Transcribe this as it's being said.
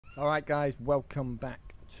Alright guys, welcome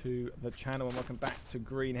back to the channel and welcome back to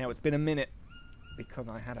Green Hell. It's been a minute because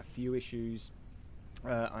I had a few issues.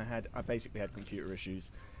 I basically had computer issues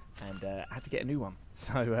and I had to get a new one.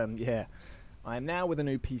 So yeah, I am now with a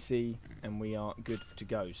new PC and we are good to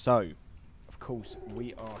go. So, of course,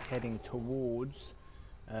 we are heading towards,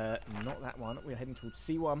 not that one, we're heading towards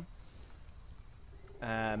C1,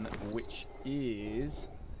 which is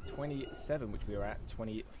 27, which we are at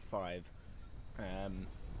 25.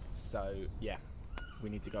 So yeah, we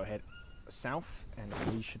need to go ahead south and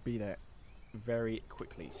we should be there very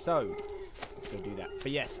quickly. So let's go do that.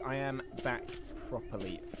 But yes, I am back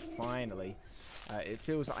properly, finally. It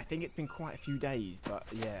feels like, I think it's been quite a few days, but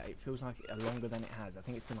yeah, it feels like longer than it has. I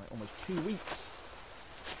think it's been like almost 2 weeks.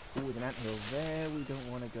 Oh, there's an anthill there. We don't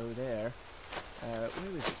want to go there.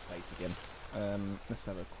 Where is this place again? Let's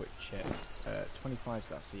have a quick check. 25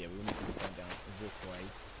 stuff. So yeah, we need to be going down this way.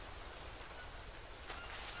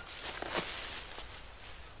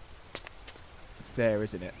 It's there,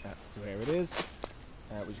 isn't it? That's where it is.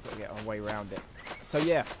 We just got to get our way around it. So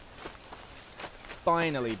yeah,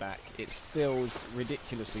 finally back. It feels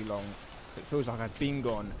ridiculously long. It feels like I've been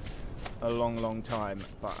gone a long time.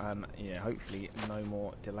 But yeah, hopefully no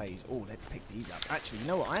more delays. Oh, let's pick these up. Actually, you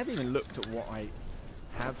know what? I haven't even looked at what I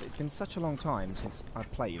have. It's been such a long time since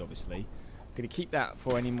I've played, obviously. I'm going to keep that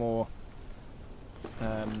for any more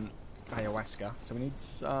ayahuasca. So we need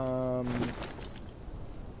some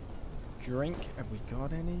drink. Have we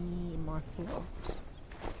got any in my float?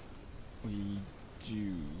 We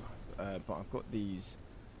do. But I've got these.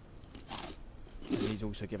 And these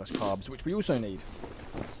also give us carbs, which we also need.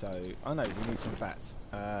 So, oh no, we need some fats.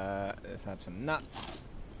 Let's have some nuts.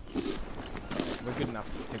 We're good enough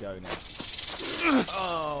to go now.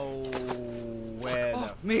 Oh, where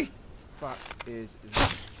the fuck is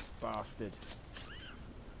this bastard?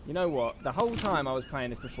 You know what? The whole time I was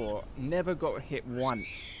playing this before, never got hit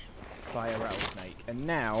once by a rattlesnake. And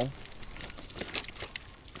now,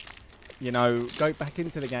 you know, go back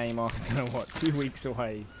into the game after, what, 2 weeks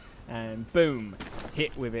away. And boom,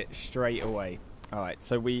 hit with it straight away. Alright,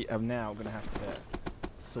 so we are now going to have to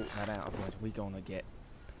sort that out. Otherwise, we're going to get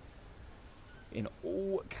in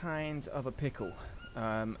all kinds of a pickle.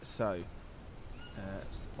 So,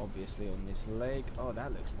 obviously on this leg. Oh,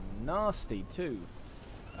 that looks nasty too.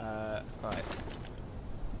 Right.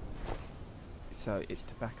 So, it's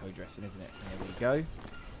tobacco dressing, isn't it? There we go.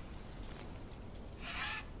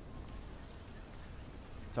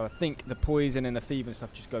 So I think the poison and the fever and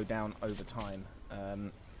stuff just go down over time.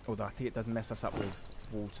 Although I think it does mess us up with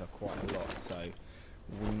water quite a lot. So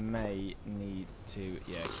we may need to,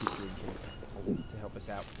 yeah, keep drinking to help us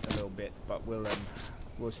out a little bit. But we'll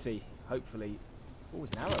see. Hopefully. Oh, there's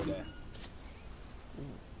an arrow there.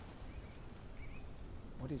 Ooh.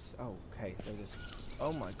 What is? Oh, okay.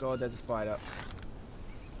 Oh my God, there's a spider.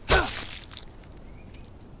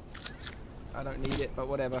 I don't need it, but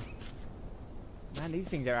whatever. Man, these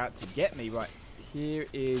things are out to get me. Right, here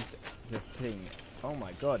is the thing. Oh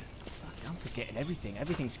my God. Fuck, I'm forgetting everything.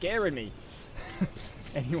 Everything's scaring me.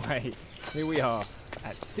 Anyway, here we are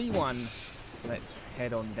at C1. Let's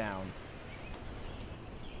head on down.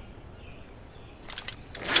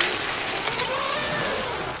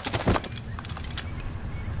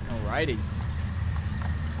 Alrighty.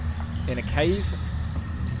 In a cave,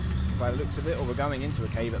 by the looks of it, or we're going into a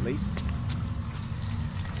cave at least.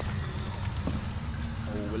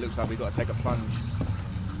 Oh, it looks like we've got to take a plunge.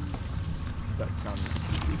 We've got some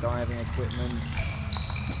diving equipment.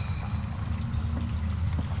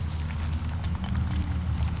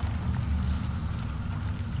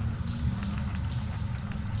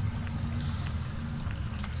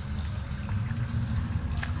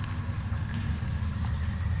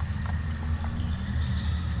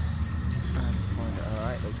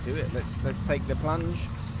 Alright, let's do it. Let's take the plunge.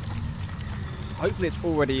 Hopefully it's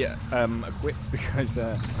already equipped because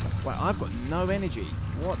well, I've got no energy.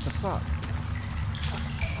 What the fuck?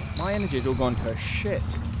 My energy's all gone to shit.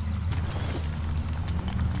 This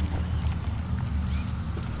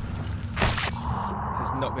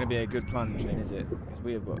is not going to be a good plunge then, is it? Because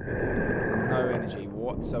we have got no energy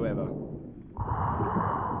whatsoever.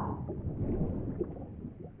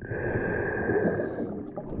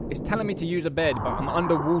 It's telling me to use a bed, but I'm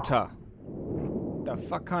underwater. The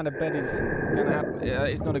fuck kind of bed is gonna happen?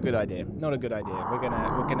 It's not a good idea. Not a good idea.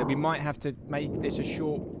 We might have to make this a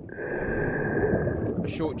short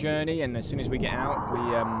journey, and as soon as we get out,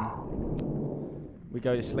 we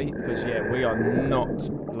go to sleep because yeah, we are not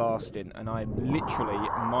lasting, and I literally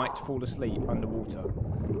might fall asleep underwater,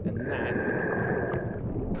 and that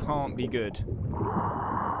can't be good.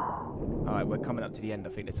 All right, we're coming up to the end. I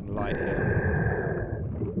think there's some light here.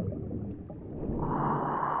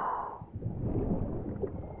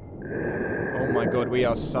 we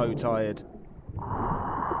are so tired.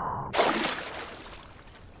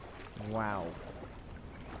 Wow.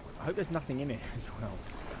 I hope there's nothing in it as well.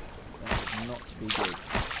 That would not be good.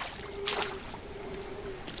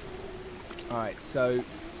 Alright, so...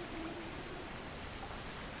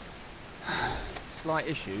 slight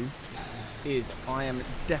issue is I am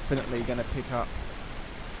definitely going to pick up...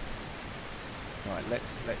 Alright,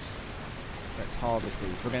 let's harvest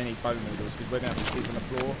these. We're going to need bone noodles because we're going to have to sleep on the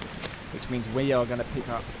floor, which means we are going to pick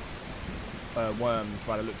up worms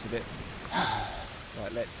by the looks of it.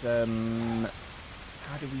 Right, let's...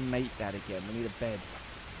 how do we make that again? We need a bed.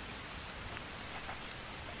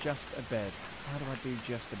 Just a bed. How do I do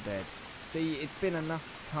just a bed? See, it's been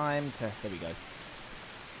enough time to... There we go.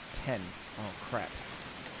 10. Oh, crap.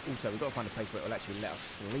 Also, we've got to find a place where it will actually let us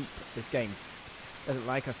sleep. This game doesn't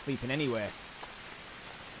like us sleeping anywhere.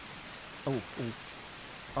 Oh, oh.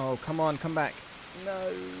 Oh, come on, come back.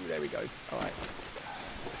 No, there we go. Alright.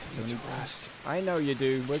 So we need to rest. I know you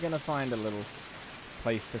do. We're going to find a little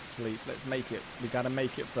place to sleep. Let's make it. We got to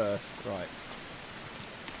make it first. Right.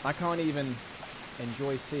 I can't even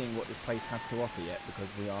enjoy seeing what this place has to offer yet because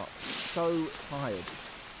we are so tired.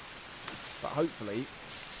 But hopefully,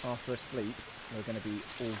 after a sleep, we're going to be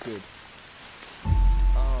all good.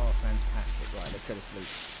 Oh, fantastic. Right, let's go to sleep.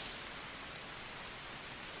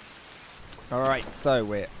 Alright, so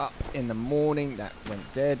we're up in the morning. That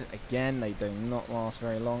went dead. Again, they do not last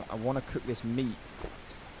very long. I want to cook this meat,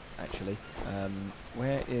 actually.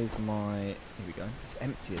 Where is my... Here we go. It's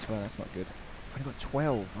empty as well. That's not good. I've only got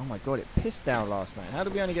 12. Oh my god, it pissed down last night. How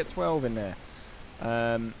did we only get 12 in there?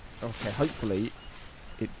 Okay, hopefully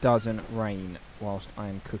it doesn't rain whilst I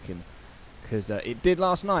am cooking. Because it did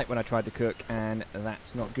last night when I tried to cook, and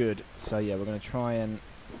that's not good. So yeah, we're going to try and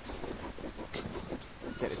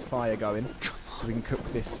get this fire going so we can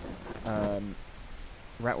cook this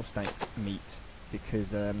rattlesnake meat.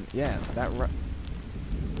 Because, yeah, that...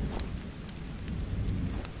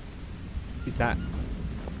 Is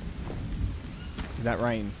that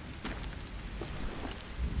rain?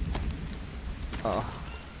 Oh.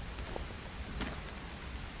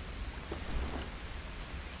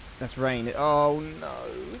 That's rain. Oh no,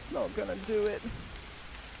 it's not gonna do it.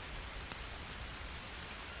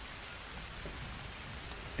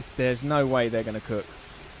 There's no way they're gonna cook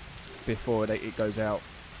before it goes out.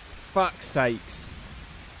 Fuck's sakes.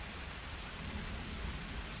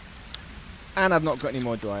 And I've not got any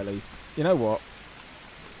more dry leaf. You know what?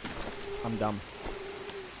 I'm done.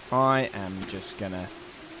 I am just gonna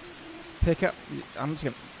pick up... I'm just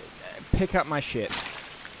gonna pick up my shit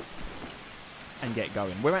and get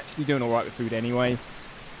going. We're actually doing alright with food anyway.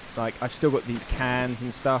 Like, I've still got these cans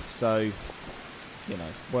and stuff, so, you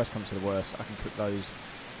know, worst comes to the worst, I can cook those.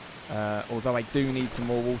 Although I do need some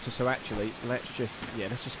more water, so actually, let's just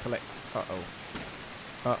collect... Uh-oh.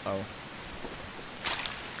 Uh-oh.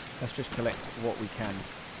 Let's just collect what we can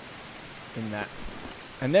in that.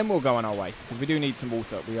 And then we'll go on our way, because we do need some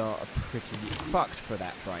water. We are pretty fucked for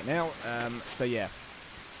that right now. So yeah.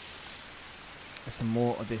 There's some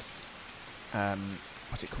more of this,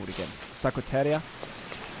 what's it called again? Psychoteria.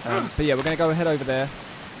 But yeah, we're going to go ahead over there.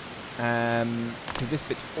 Because this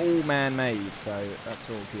bit's all man-made, so that's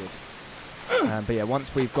all good. But yeah,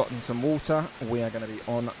 once we've gotten some water, we are going to be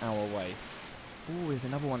on our way. Oh, there's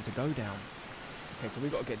another one to go down. Okay, so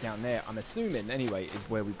we've got to get down there. I'm assuming, anyway, is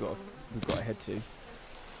where we've got to head to.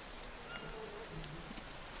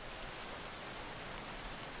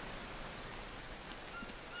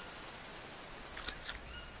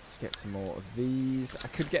 Let's get some more of these. I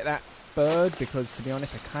could get that bird because, to be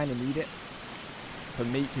honest, I kind of need it for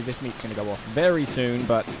meat because this meat's going to go off very soon.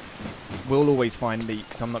 But we'll always find meat,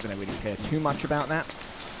 so I'm not going to really care too much about that.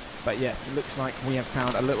 But yes, it looks like we have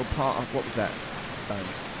found a little part of... What was that? Stone.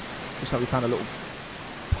 Looks like we found a little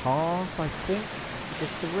path, I think. Is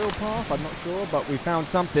this the real path? I'm not sure, but we found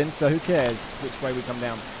something, so who cares which way we come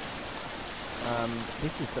down.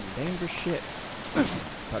 This is some dangerous shit.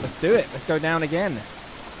 But let's do it. Let's go down again.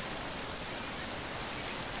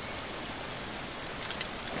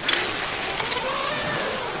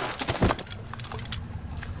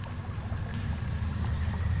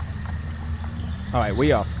 Alright,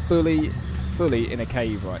 we are fully in a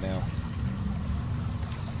cave right now.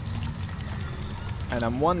 And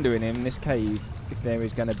I'm wondering in this cave if there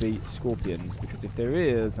is going to be scorpions. Because if there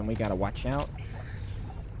is, then we got to watch out.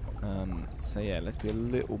 So yeah, let's be a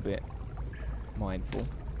little bit mindful.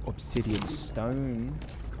 Obsidian stone.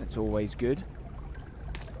 That's always good.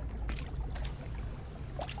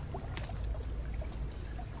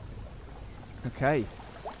 Okay.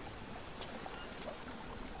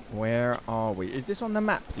 Where are we? Is this on the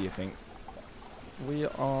map, do you think? We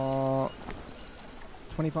are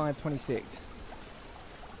 25, 26.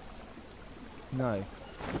 No.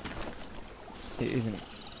 It isn't.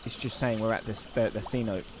 It's just saying we're at this the C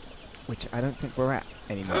note, which I don't think we're at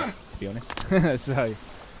anymore, to be honest. So,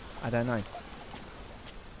 I don't know.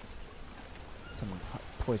 Some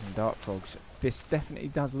poison dart frogs. This definitely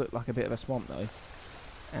does look like a bit of a swamp, though.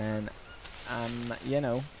 And, you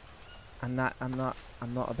know, I'm not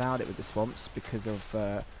about it with the swamps because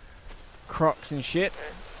of crocs and shit.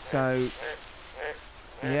 So,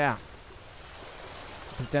 yeah.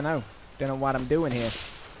 Don't know what I'm doing here.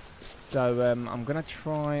 So I'm gonna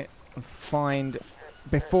try and find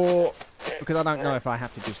before, because I don't know if I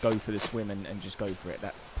have to just go for the swim and just go for it.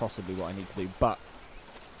 That's possibly what I need to do. But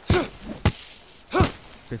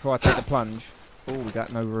before I take the plunge, oh, we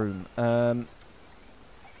got no room.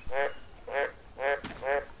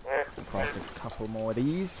 Craft a couple more of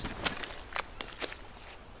these.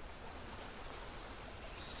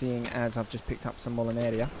 Seeing as I've just picked up some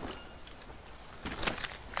Molinaria.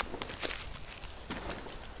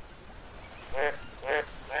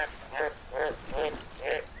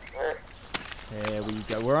 There we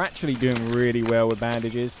go. We're actually doing really well with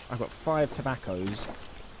bandages. I've got 5 tobaccos.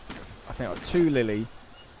 I think I've got 2 lily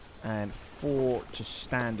and 4 just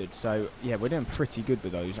standard. So yeah, we're doing pretty good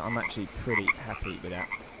with those. I'm actually pretty happy with that.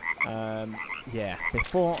 Yeah,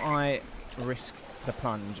 before I risk the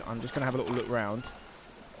plunge, I'm just going to have a little look round.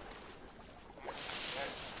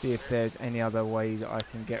 See if there's any other way that I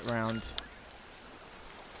can get round.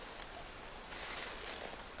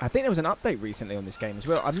 I think there was an update recently on this game as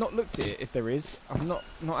well. I've not looked at it, if there is. I've not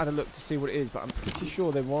had a look to see what it is, but I'm pretty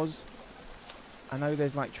sure there was. I know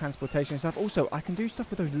there's like transportation and stuff. Also, I can do stuff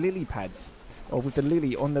with those lily pads, or with the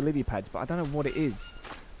lily on the lily pads, but I don't know what it is.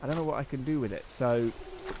 I don't know what I can do with it, so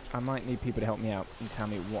I might need people to help me out and tell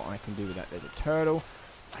me what I can do with that. There's a turtle.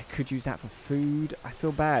 I could use that for food. I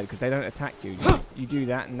feel bad because they don't attack you. You do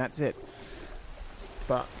that and that's it.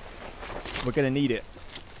 But we're going to need it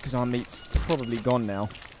because our meat's probably gone now.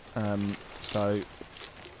 So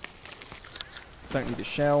don't need the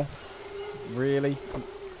shell. Really?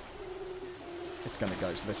 It's going to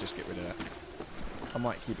go, so let's just get rid of that. I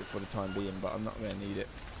might keep it for the time being, but I'm not going to need it.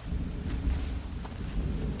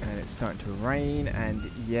 And it's starting to rain,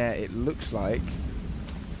 and yeah, it looks like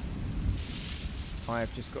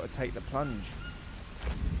I've just got to take the plunge.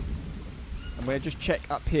 I'm going to just check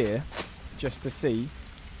up here, just to see,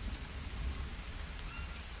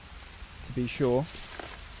 to be sure.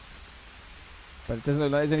 But it doesn't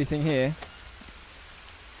look like there's anything here.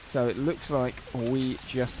 So it looks like we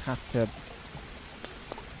just have to...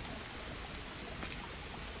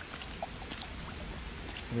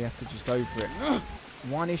 We have to just go for it.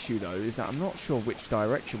 One issue, though, is that I'm not sure which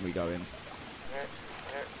direction we go in.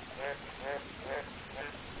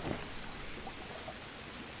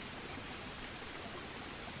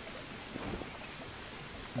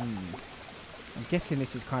 I'm guessing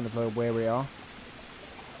this is kind of where we are.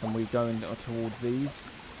 And we're going towards these.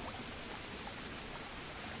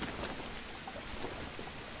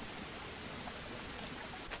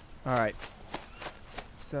 Alright.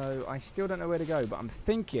 So, I still don't know where to go, but I'm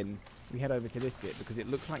thinking we head over to this bit because it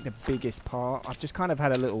looks like the biggest part. I've just kind of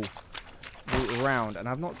had a little route around, and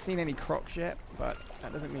I've not seen any crocs yet, but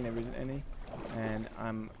that doesn't mean there isn't any. And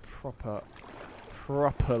I'm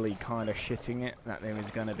properly kind of shitting it that there is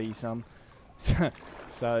going to be some.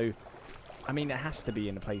 So, I mean, it has to be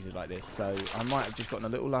in the places like this. So, I might have just gotten a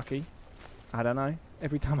little lucky. I don't know.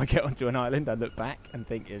 Every time I get onto an island, I look back and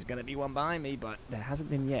think there's going to be one behind me, but there hasn't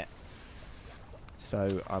been yet.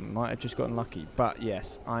 So, I might have just gotten lucky. But,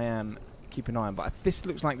 yes, I am keeping an eye on. But this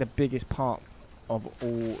looks like the biggest part of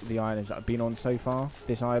all the islands that I've been on so far.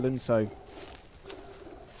 This island. So,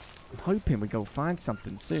 I'm hoping we go find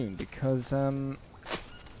something soon. Because,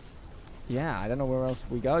 yeah, I don't know where else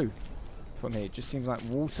we go from here. It just seems like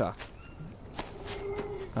water.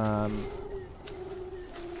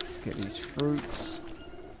 Get these fruits.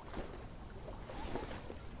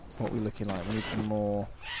 What are we looking like? We need some more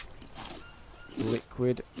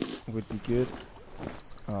liquid. Would be good.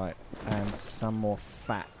 Alright, and some more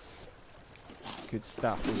fats. Good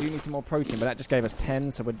stuff. We do need some more protein, but that just gave us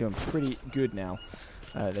 10, so we're doing pretty good now.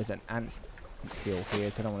 There's an ant hill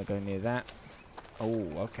here, so I don't want to go near that. Oh,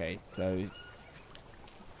 okay. So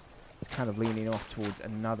it's kind of leaning off towards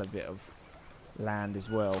another bit of land as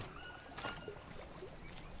well.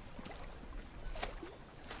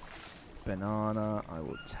 Banana, I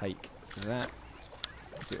will take that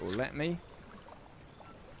if it will let me.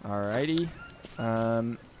 Alrighty.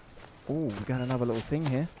 Oh, we got another little thing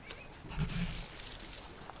here.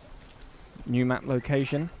 New map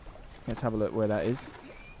location. Let's have a look where that is.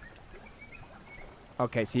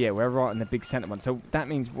 Okay, so yeah, we're right in the big centre one. So that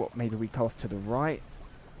means what? Maybe we go off to the right.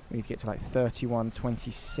 We need to get to like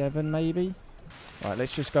 3127 maybe. Right,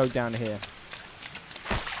 let's just go down here.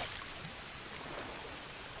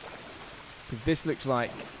 Because this looks like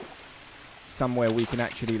somewhere we can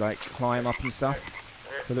actually like climb up and stuff.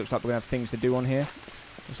 So it looks like we're going to have things to do on here.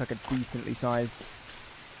 Looks like a decently sized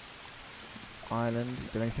island.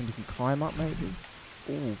 Is there anything we can climb up maybe?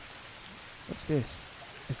 Ooh. What's this?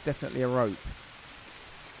 It's definitely a rope.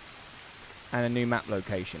 And a new map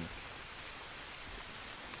location.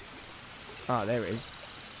 Ah, there it is.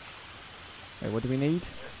 Wait, what do we need?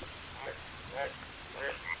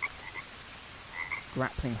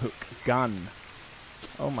 Grappling hook gun.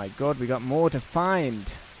 Oh my god, we got more to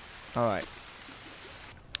find. Alright.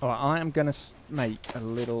 Alright, I am going to make a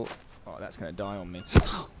little... Oh, that's going to die on me.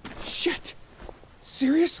 Shit!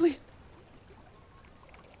 Seriously?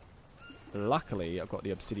 Luckily, I've got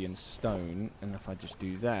the obsidian stone, and if I just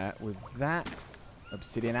do that, with that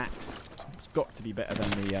obsidian axe, it's got to be better than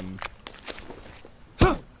the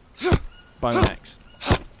bone axe.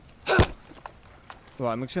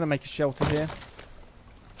 Right, I'm just going to make a shelter here.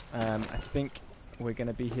 I think we're going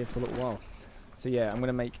to be here for a little while. So yeah, I'm going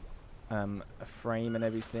to make a frame and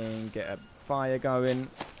everything, get a fire going,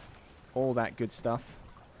 all that good stuff,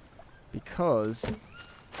 because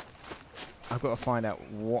I've got to find out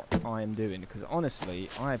what I'm doing, because honestly,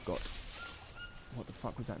 I've got... What the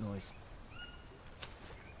fuck was that noise?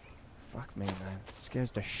 Fuck me, man. It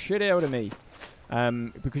scares the shit out of me.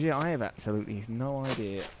 Because, yeah, I have absolutely no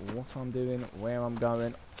idea what I'm doing, where I'm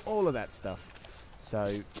going, all of that stuff.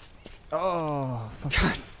 So... Oh, for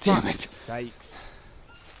God damn it. sakes.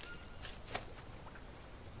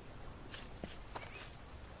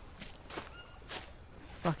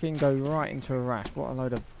 Fucking go right into a rash. What a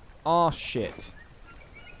load of... arse shit.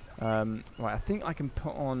 Right, I think I can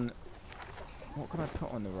put on... What can I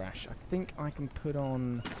put on the rash? I think I can put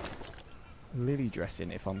on lily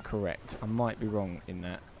dressing, if I'm correct. I might be wrong in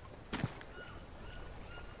that.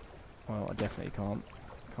 Well, I definitely can't.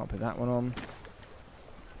 Can't put that one on.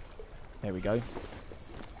 There we go.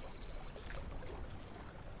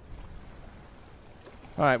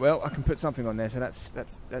 Alright, well, I can put something on there, so that's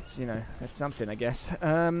you know, that's something, I guess.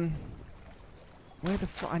 Where the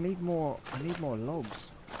fuck? I need more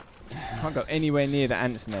logs. I can't go anywhere near the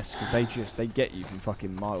ant's nest because they get you from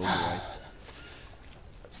fucking miles away.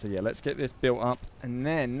 So yeah, let's get this built up, and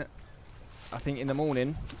then I think in the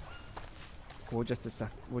morning we'll just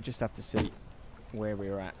have to see where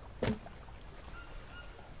we're at,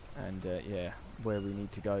 and yeah, where we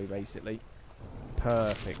need to go basically.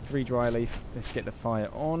 Perfect. 3 dry leaf. Let's get the fire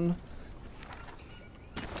on.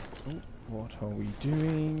 Ooh, what are we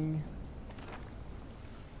doing?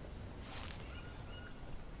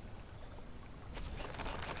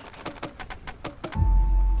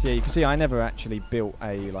 So yeah, you can see I never actually built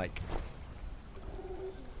a like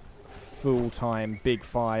full-time big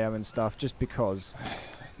fire and stuff, just because.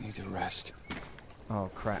 I need to rest.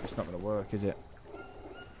 Oh crap! It's not going to work, is it?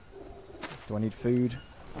 Do I need food?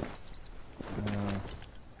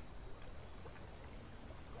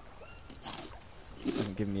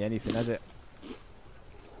 Hasn't given me anything, has it?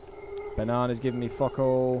 Banana's giving me fuck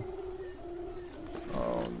all.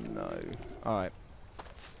 Oh no. Alright.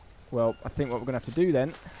 Well, I think what we're going to have to do then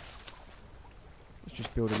is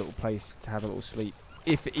just build a little place to have a little sleep.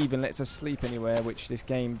 If it even lets us sleep anywhere, which this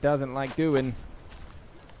game doesn't like doing.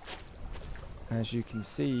 As you can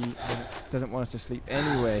see, it doesn't want us to sleep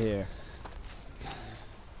anywhere here.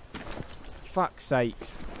 Fuck's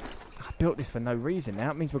sakes. I built this for no reason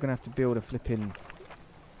now. It means we're going to have to build a flipping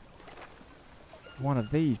one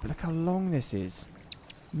of these. But look how long this is.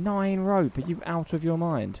 9 rope. Are you out of your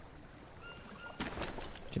mind?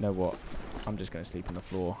 Do you know what? I'm just going to sleep on the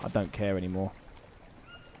floor. I don't care anymore.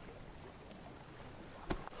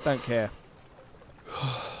 Don't care.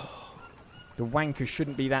 The wanker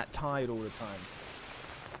shouldn't be that tired all the time.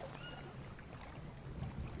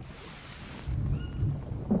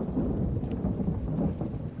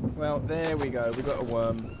 Well, there we go. We got a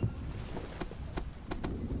worm.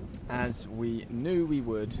 As we knew we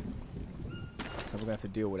would. So we're going to have to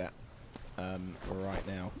deal with that right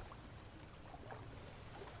now.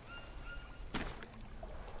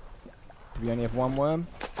 Do we only have 1 worm?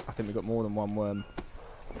 I think we've got more than 1 worm.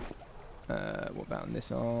 What about on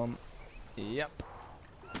this arm? Yep.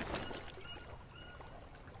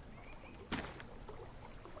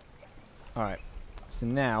 Alright. So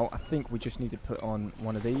now, I think we just need to put on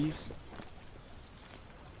one of these.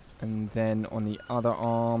 And then on the other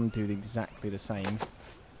arm, do exactly the same.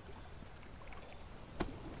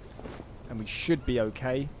 And we should be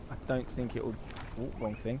okay. I don't think it'll... Oh,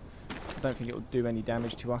 wrong thing. I don't think it will do any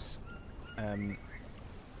damage to us.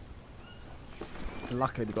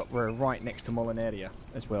 Luckily we're right next to Molinaria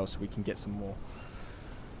as well, so we can get some more.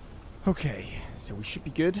 Okay, so we should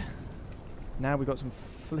be good. Now we've got some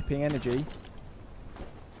flipping energy.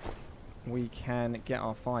 We can get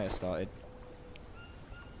our fire started.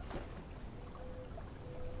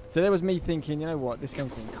 So there was me thinking, you know what, this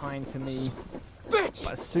game's been kind to me. Bitch!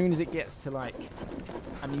 But as soon as it gets to like,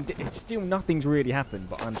 I mean, it's still nothing's really happened,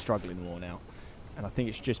 but I'm struggling more now. And I think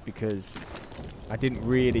it's just because I didn't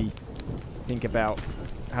really think about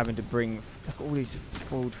having to bring, look at all these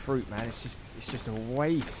spoiled fruit, man. It's just a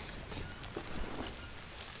waste.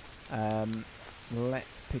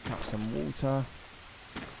 Let's pick up some water.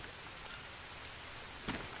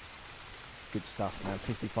 Good stuff, man.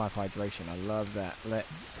 55 hydration. I love that.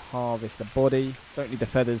 Let's harvest the body. Don't need the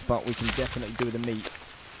feathers, but we can definitely do the meat.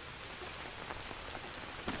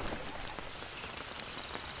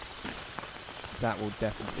 That will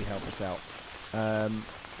definitely help us out.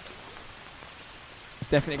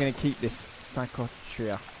 Definitely going to keep this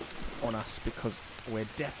psychotria on us because we're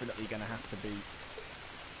definitely going to have to be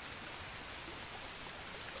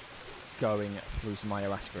going through some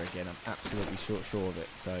ayahuasca again. I'm absolutely sure of it.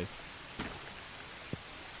 So,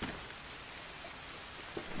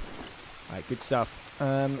 alright, good stuff.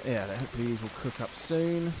 Yeah, hopefully these will cook up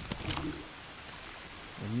soon.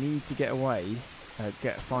 We need to get away,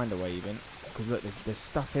 find a way even, because look, there's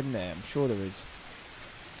stuff in there. I'm sure there is.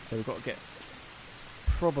 So we've got to get.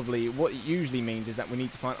 Probably what it usually means is that we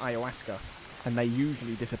need to find ayahuasca, and they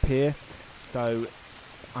usually disappear. So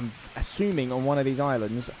I'm assuming on one of these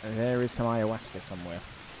islands there is some ayahuasca somewhere.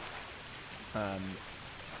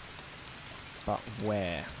 But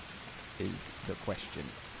where is the question?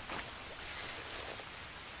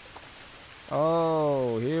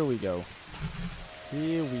 Oh, here we go.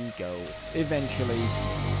 Here we go. Eventually.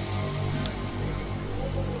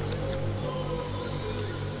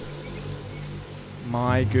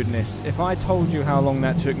 My goodness, if I told you how long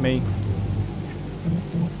that took me.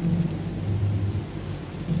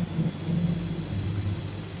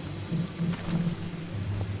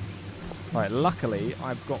 Right, luckily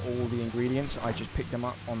I've got all the ingredients. I just picked them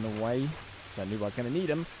up on the way because I knew I was going to need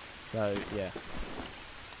them. So, yeah.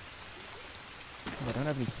 Oh, I don't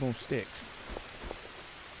have any small sticks.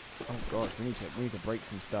 Oh gosh, we need to break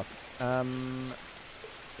some stuff.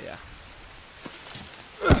 Yeah.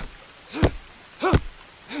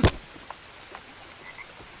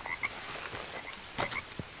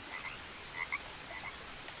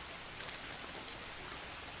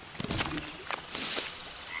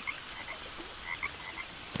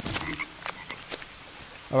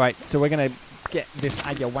 Alright, so we're going to get this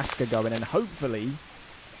ayahuasca going and hopefully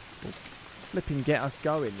we'll flipping get us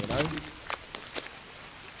going, you know.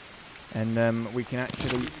 And we can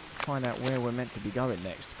actually find out where we're meant to be going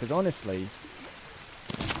next. Because honestly,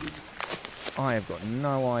 I have got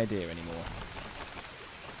no idea anymore.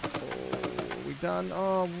 Oh, we done?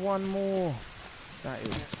 Oh, one more. That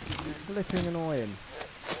is flipping annoying.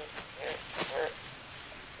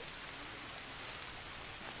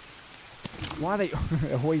 Why are they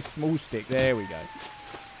always small stick? There we go.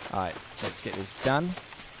 Alright, let's get this done.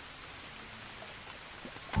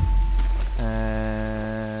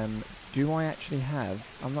 Do I actually have...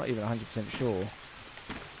 I'm not even 100% sure.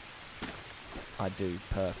 I do.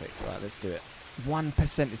 Perfect. Right, let's do it.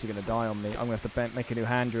 1% is he going to die on me. I'm going to have to make a new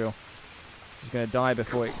hand drill. He's going to die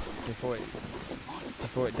before it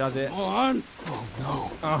does it. Come on! Oh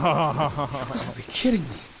no! Oh. Are you kidding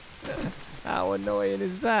me? How annoying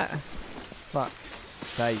is that? Fuck's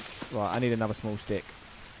sakes. Right, I need another small stick.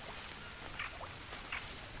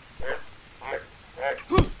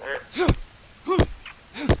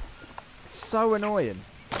 So annoying.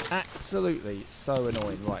 Absolutely so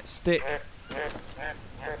annoying. Right, stick.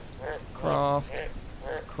 Craft.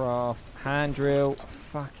 Craft. Hand drill.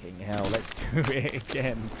 Fucking hell, let's do it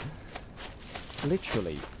again.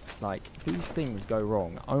 Literally, like, these things go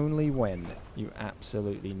wrong only when you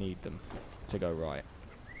absolutely need them to go right.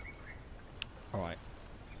 Alright.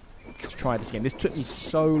 Let's try this again. This took me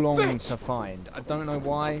so long to find. I don't know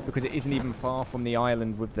why, because it isn't even far from the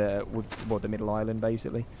island with the middle island,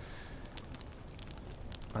 basically.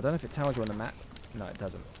 I don't know if it tells you on the map. No, it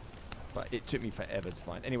doesn't. But it took me forever to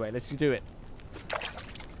find. Anyway, let's do it.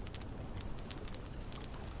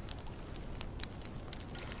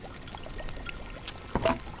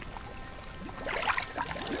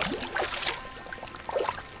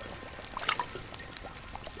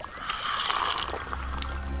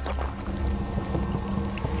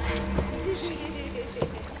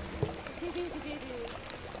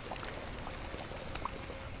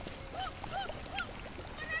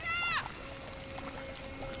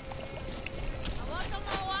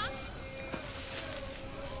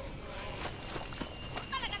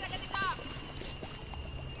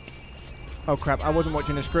 Oh crap, I wasn't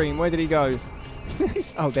watching the screen. Where did he go?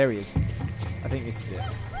 Oh, there he is. I think this is it.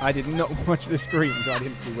 I did not watch the screen, so I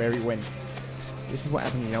didn't see where he went. This is what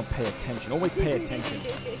happens when you don't pay attention. Always pay attention.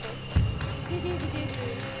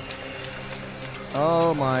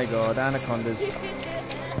 Oh my god, anacondas.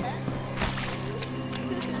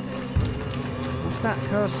 What's that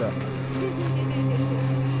cursor?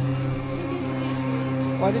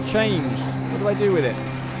 Why has it changed? What do I do with it?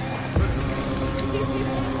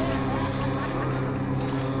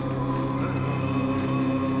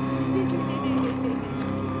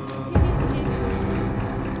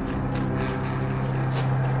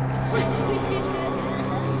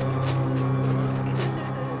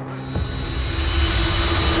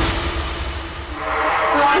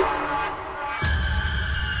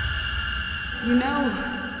 You know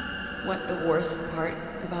what the worst part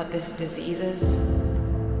about this disease is?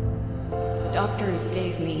 The doctors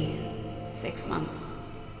gave me 6 months.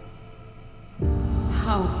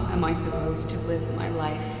 How am I supposed to live my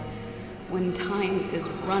life when time is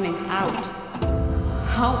running out?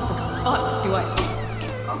 How the fuck do I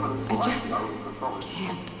just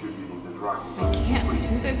can't. I can't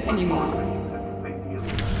do this anymore.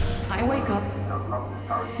 I wake up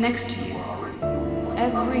next to you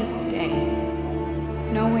every day,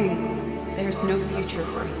 knowing there's no future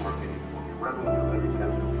for us.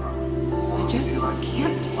 I just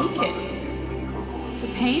can't take it. The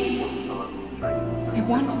pain, I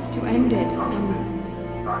want to end it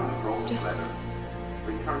and just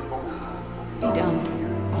be done.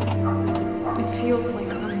 It feels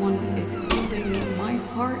like someone is holding my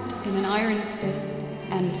heart in an iron fist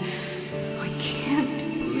and I can't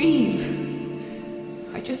breathe.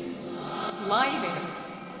 I just lie there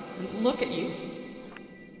and look at you.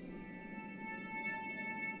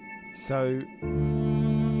 So,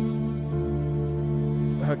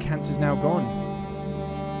 her cancer's now gone.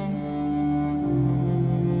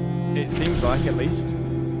 It seems like, at least.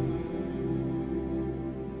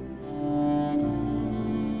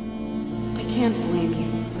 I can't blame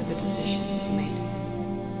you for the decisions you made.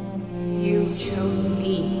 You chose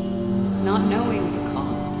me, not knowing the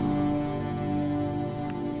cost.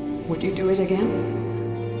 Would you do it again?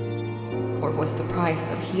 Or was the price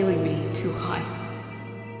of healing me too high?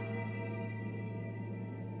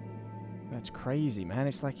 That's crazy, man.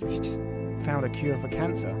 It's like you just found a cure for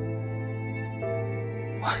cancer.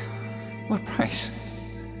 What price?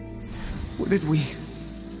 What did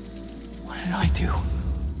I do?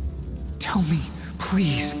 Tell me,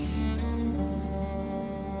 please.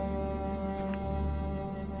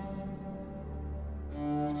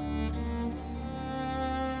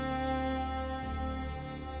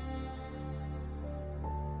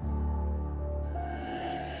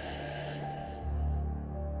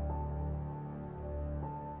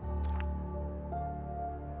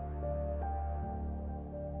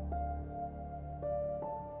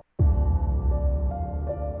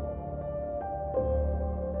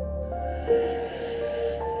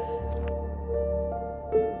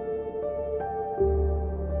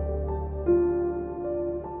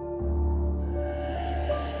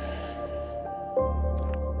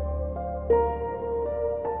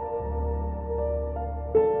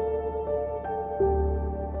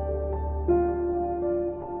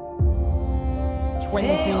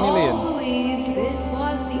 They all believed this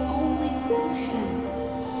was the only solution.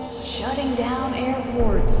 Shutting down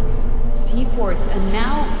airports, seaports, and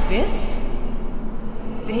now this?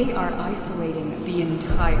 They are isolating the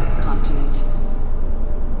entire continent.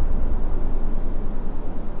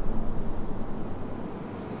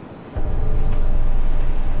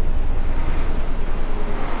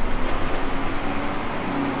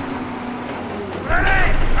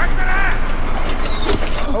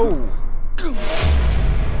 Oh!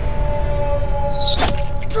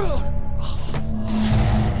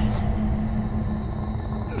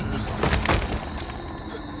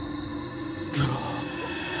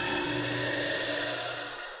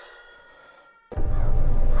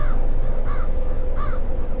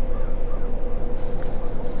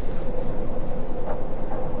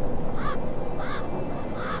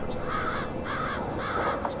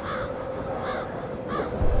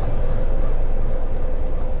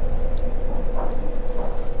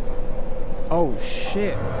 Oh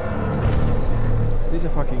shit. These are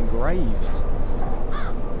fucking graves.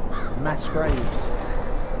 Mass graves.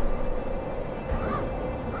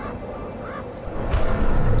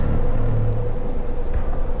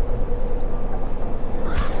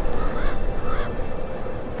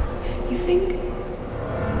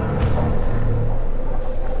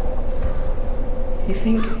 You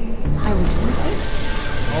think I was worth it?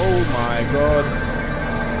 Oh my god.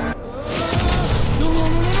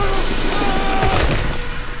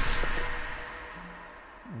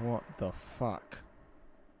 the fuck?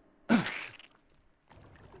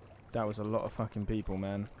 That was a lot of fucking people,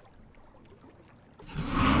 man.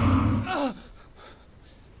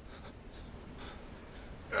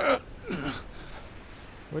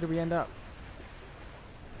 Where did we end up?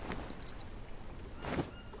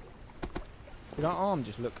 Did our arm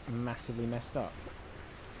just look massively messed up?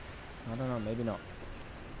 I don't know, maybe not.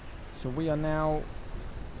 So we are now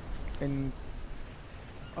in...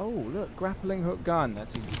 Oh, look, grappling hook gun.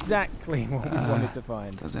 That's exactly what we wanted to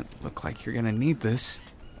find. Doesn't look like you're gonna need this.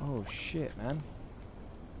 Oh, shit, man.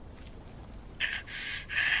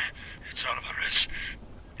 It's Alvarez.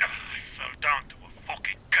 I fell down to a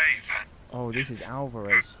fucking cave and... Oh, this is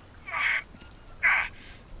Alvarez.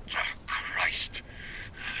 Christ.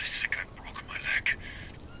 I think I broke my leg.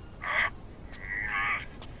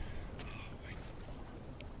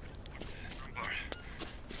 Number.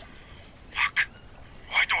 Fuck.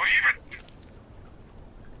 Why do I even...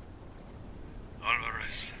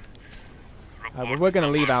 Alvarez. But we're going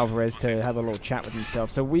to leave Alvarez to have a little chat with himself.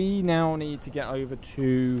 So we now need to get over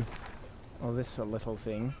to... Oh, this little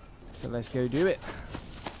thing. So let's go do it.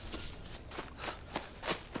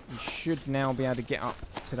 We should now be able to get up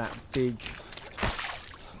to that big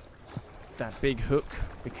hook,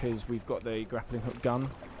 because we've got the grappling hook gun.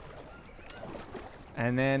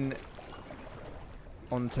 And then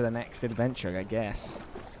on to the next adventure, I guess.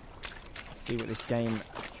 See what this game,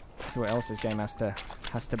 see what else this game has to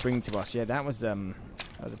bring to us. Yeah, that was a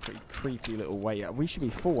pretty creepy little way. We should be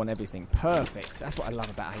full on everything. Perfect. That's what I love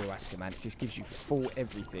about Ayahuasca, man. It just gives you full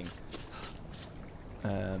everything.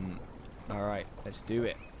 All right, let's do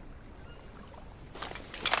it.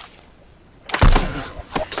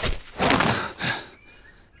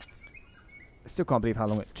 I still can't believe how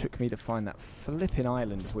long it took me to find that flipping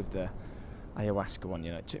island with the ayahuasca one.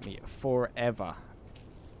 You know, it took me forever.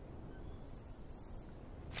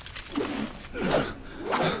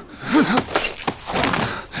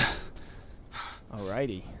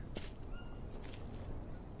 Alrighty.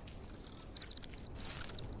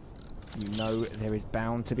 You know there is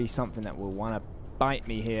bound to be something that will want to bite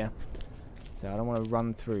me here. So I don't want to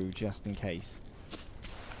run through just in case.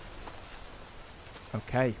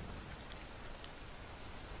 Okay.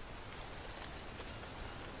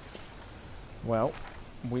 Well,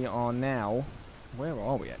 we are now... Where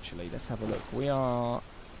are we actually? Let's have a look. We are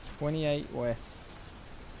 28 west,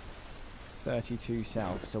 32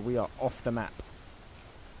 south. So we are off the map,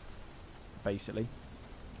 basically.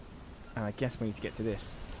 And I guess we need to get to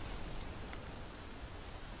this.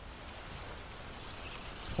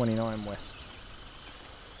 29 west.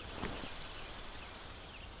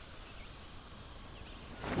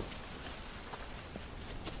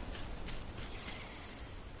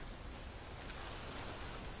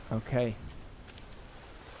 Okay.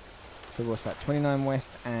 So what's that? 29 west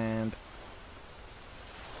and...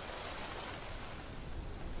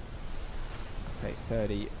 Okay,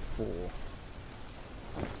 34.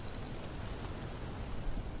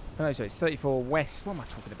 Oh no, so it's 34 west. What am I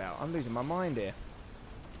talking about? I'm losing my mind here.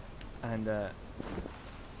 And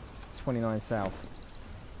 29 south.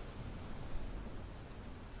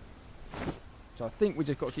 So I think we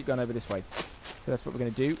just got to keep going over this way. So that's what we're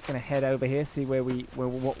going to do. We're going to head over here, see where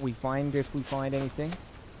what we find, if we find anything.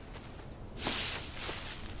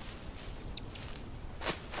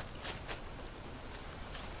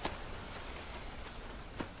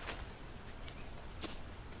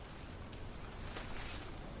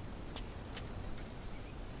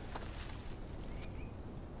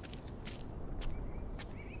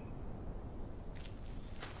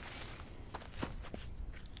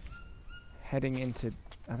 Heading into,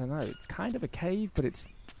 I don't know, it's kind of a cave, but it's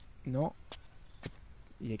not.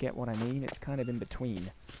 You get what I mean? It's kind of in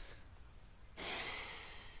between.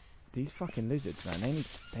 These fucking lizards, man,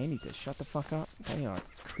 they need to shut the fuck up. They are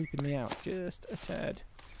creeping me out just a tad.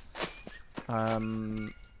 Alright.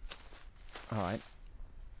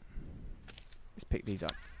 Let's pick these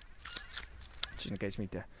up. Just in case we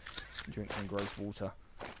need to drink some gross water.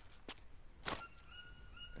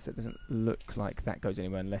 So it doesn't look like that goes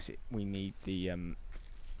anywhere unless we need the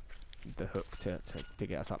hook to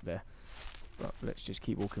get us up there. But let's just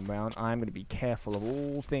keep walking around. I'm going to be careful of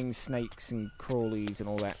all things snakes and crawlies and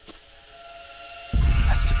all that.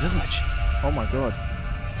 That's the village. Oh my god.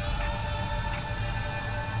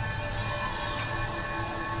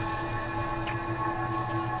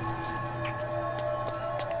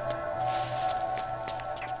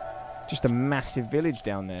 Just a massive village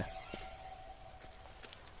down there.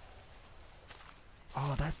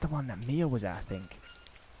 Oh, that's the one that Mia was at, I think.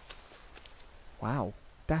 Wow,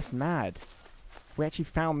 that's mad. We actually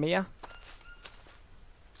found Mia?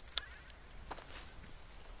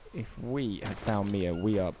 If we had found Mia,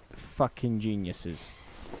 we are fucking geniuses.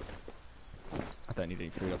 I don't need any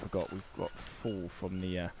food, I forgot. We've got full from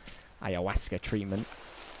the ayahuasca treatment.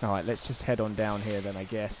 Alright, let's just head on down here then, I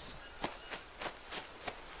guess.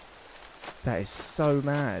 That is so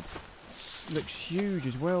mad. Looks huge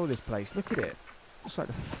as well, this place. Look at it. It's like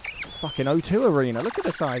the fucking O2 arena. Look at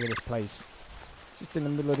the size of this place. Just in the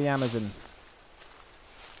middle of the Amazon.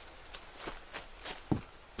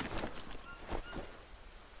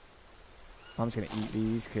 I'm just going to eat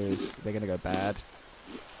these because they're going to go bad.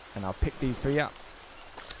 And I'll pick these 3 up.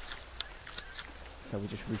 So we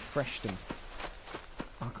just refreshed them.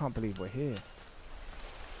 I can't believe we're here.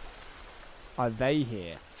 Are they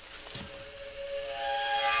here?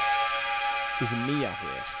 Is Mia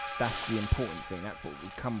here? That's the important thing. That's what we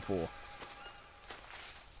come for.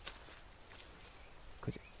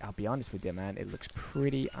 Because I'll be honest with you, man, it looks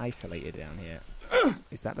pretty isolated down here.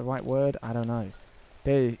 Is that the right word? I don't know.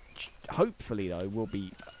 There, hopefully, though, will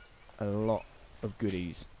be a lot of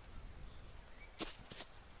goodies.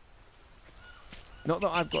 Not that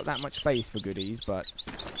I've got that much space for goodies, but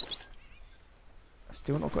I've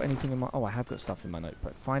still not got anything in my... Oh, I have got stuff in my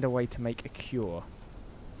notebook. Find a way to make a cure.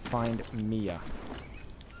 Find Mia.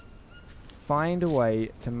 Find a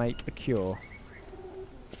way to make a cure.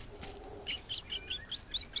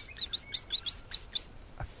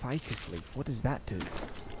 A ficus leaf. What does that do?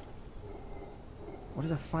 What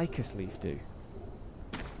does a ficus leaf do?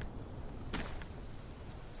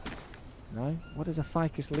 No? What does a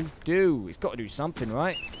ficus leaf do? It's got to do something,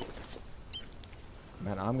 right?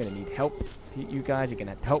 Man, I'm going to need help. You guys are going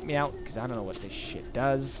to help me out because I don't know what this shit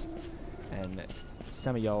does. And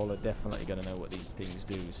some of y'all are definitely going to know what these things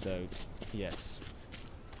do. So, yes.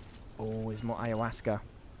 Always more ayahuasca.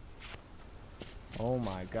 Oh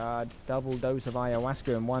my god. Double dose of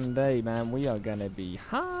ayahuasca in one day, man. We are going to be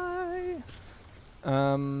high.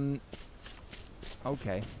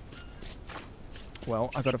 Okay.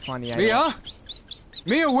 Well, I gotta find the Mia?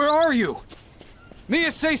 Mia, where are you?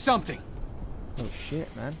 Mia, say something! Oh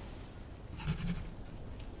shit, man.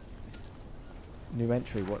 New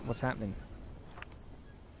entry, what's happening?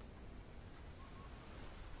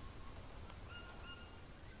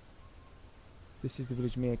 This is the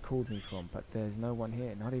village Mia called me from, but there's no one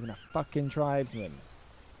here. Not even a fucking tribesman.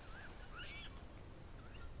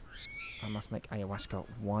 I must make ayahuasca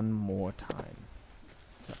one more time.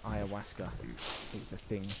 So ayahuasca is the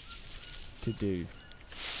thing to do.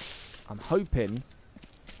 I'm hoping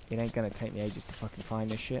it ain't gonna take me ages to fucking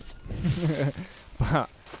find this shit.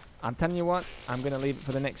 But I'm telling you what, I'm gonna leave it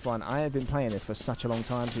for the next one. I have been playing this for such a long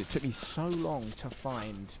time, so it took me so long to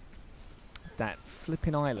find that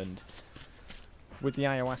flipping island with the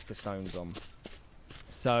ayahuasca stones on.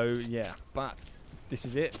 So yeah, but this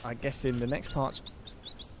is it. I guess in the next part's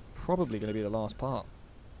probably gonna be the last part.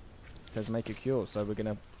 It says make a cure, so we're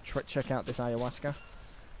going to check out this ayahuasca,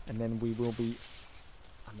 and then we will be,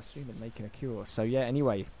 I'm assuming, making a cure. So yeah,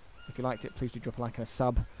 anyway, if you liked it, please do drop a like and a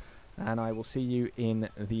sub, and I will see you in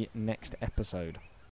the next episode.